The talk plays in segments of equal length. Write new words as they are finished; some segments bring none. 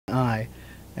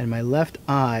and my left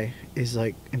eye is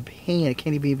like in pain. I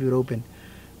can't even it open.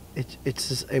 It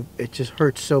just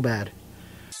hurts so bad.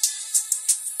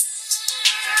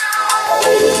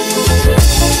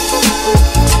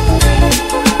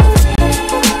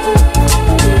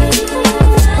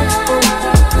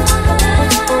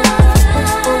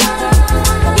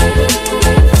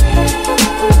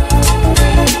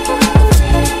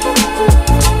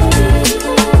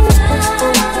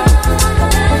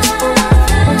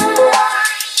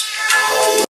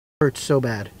 Hurts so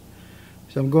bad.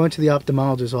 So I'm going to the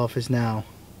ophthalmologist's office now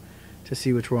to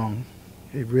see what's wrong.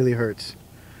 It really hurts.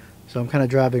 So I'm kind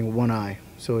of driving one eye.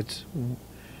 So it's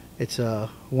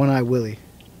one eye Willie.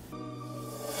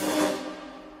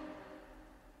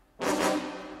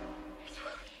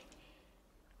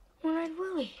 One-eyed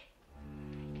Willie.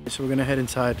 So we're gonna head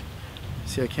inside.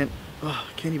 See, I can't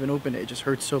even open it. It just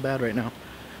hurts so bad right now.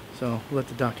 So we'll let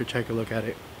the doctor take a look at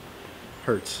it.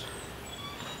 Hurts.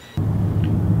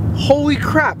 Holy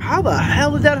crap, how the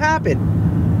hell did that happen?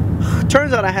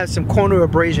 Turns out I have some corneal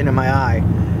abrasion in my eye,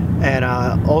 and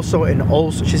also an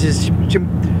ulcer. She says she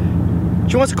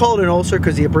wants to call it an ulcer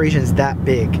because the abrasion is that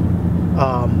big,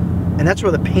 and that's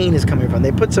where the pain is coming from.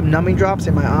 They put some numbing drops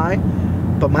in my eye,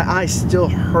 but my eye still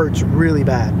hurts really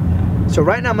bad. So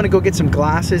right now I'm gonna go get some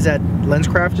glasses at Lens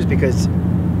Crafters because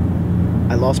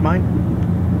I lost mine.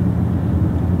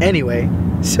 Anyway,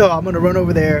 so I'm gonna run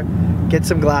over there, get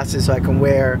some glasses so I can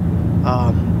wear,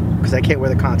 because I can't wear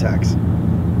the contacts.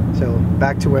 So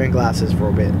back to wearing glasses for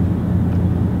a bit.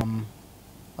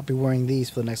 I'll be wearing these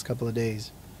for the next couple of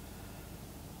days.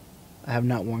 I have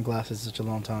not worn glasses in such a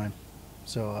long time.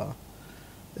 So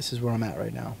this is where I'm at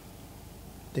right now.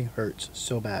 Thing hurts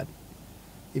so bad,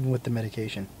 even with the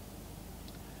medication.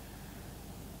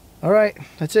 Alright,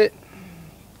 that's it.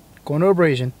 Corneal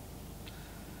abrasion.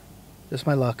 Just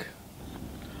my luck.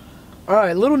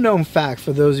 Alright, little known fact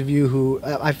for those of you who...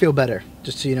 I feel better,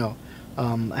 just so you know.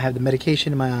 I have the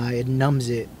medication in my eye, it numbs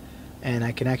it, and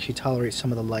I can actually tolerate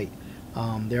some of the light.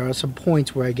 There are some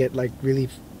points where I get like really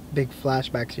big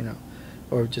flashbacks, you know,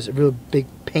 or just a real big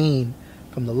pain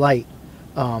from the light.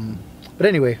 But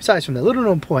anyway, aside from that, little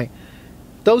known point.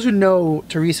 Those who know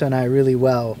Teresa and I really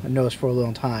well, and know us for a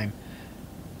long time,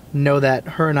 know that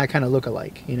her and I kind of look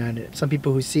alike. You know, and some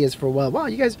people who see us for a while, wow,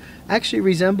 you guys actually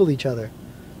resemble each other.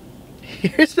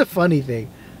 Here's the funny thing.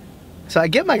 So I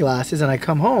get my glasses and I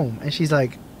come home and she's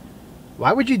like,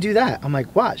 why would you do that? I'm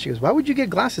like, what? She goes, why would you get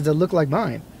glasses that look like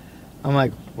mine? I'm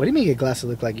like, what do you mean get glasses that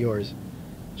look like yours?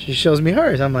 She shows me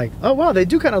hers. I'm like, oh wow, they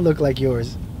do kind of look like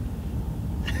yours.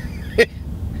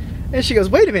 And she goes,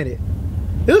 wait a minute,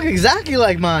 they look exactly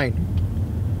like mine.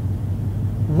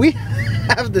 We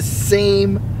have the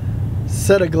same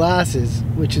set of glasses,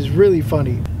 which is really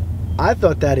funny. I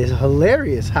thought that is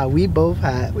hilarious how we both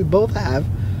have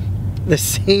the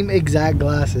same exact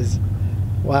glasses.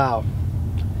 Wow.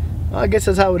 Well, I guess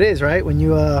that's how it is, right? When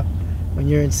you're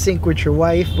in sync with your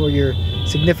wife or your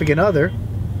significant other,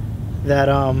 that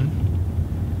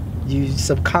you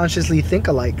subconsciously think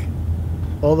alike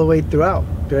all the way through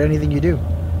anything you do.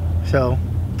 So,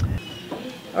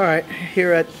 all right,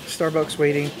 here at Starbucks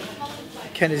waiting.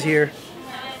 Ken is here,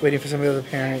 waiting for some of the other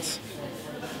parents.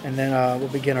 And then we'll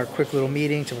begin our quick little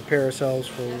meeting to prepare ourselves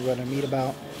for what we're going to meet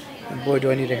about. And boy,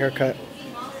 do I need a haircut.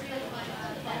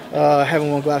 I haven't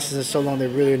worn glasses in so long, they're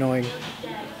really annoying.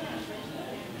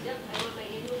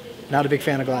 Not a big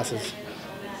fan of glasses.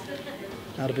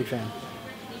 Not a big fan.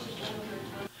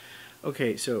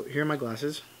 Okay, so here are my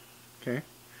glasses. Okay,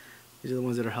 these are the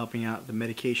ones that are helping out. The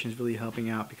medication is really helping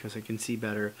out because I can see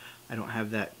better. I don't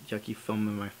have that yucky film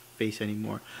in my face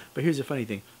anymore. But here's the funny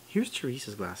thing. Here's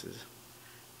Teresa's glasses.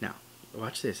 Now,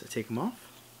 watch this. I take them off.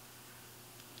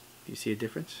 Do you see a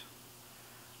difference?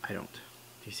 I don't. Do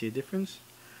you see a difference?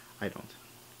 I don't.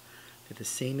 They're the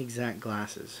same exact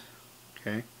glasses.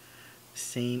 Okay?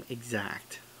 Same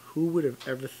exact. Who would have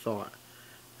ever thought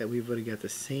that we would have got the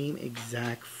same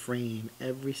exact frame?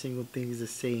 Every single thing is the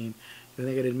same. The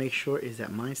only thing I gotta make sure is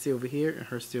that mine stay over here and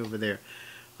hers stay over there.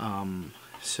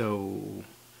 So,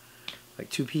 like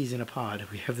two peas in a pod,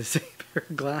 we have the same pair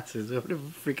of glasses. I would have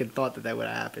freaking thought that that would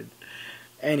have happened.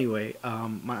 Anyway,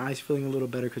 my eye's feeling a little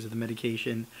better because of the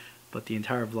medication, but the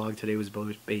entire vlog today was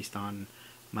based on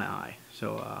my eye.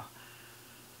 So,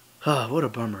 what a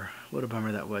bummer. What a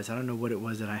bummer that was. I don't know what it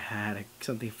was that I had.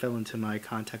 Something fell into my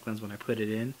contact lens when I put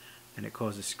it in, and it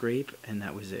caused a scrape, and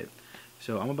that was it.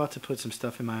 So I'm about to put some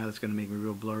stuff in my eye that's going to make me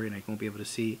real blurry, and I won't be able to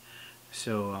see.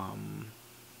 So,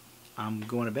 I'm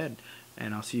going to bed,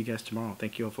 and I'll see you guys tomorrow.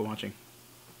 Thank you all for watching.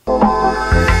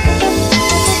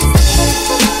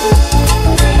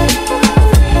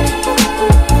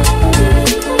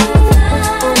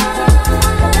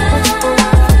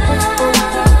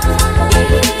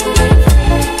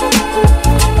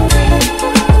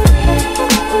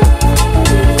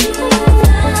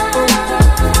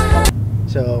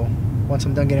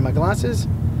 getting my glasses,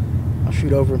 I'll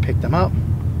shoot over and pick them up.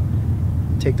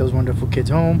 Take those wonderful kids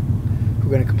home who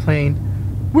are going to complain,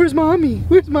 "Where's mommy?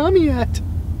 Where's mommy at?"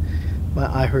 My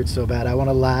eye hurts so bad. I want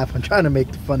to laugh. I'm trying to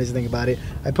make the funniest thing about it.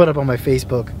 I put up on my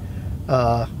Facebook,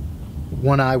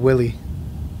 One Eye Willie.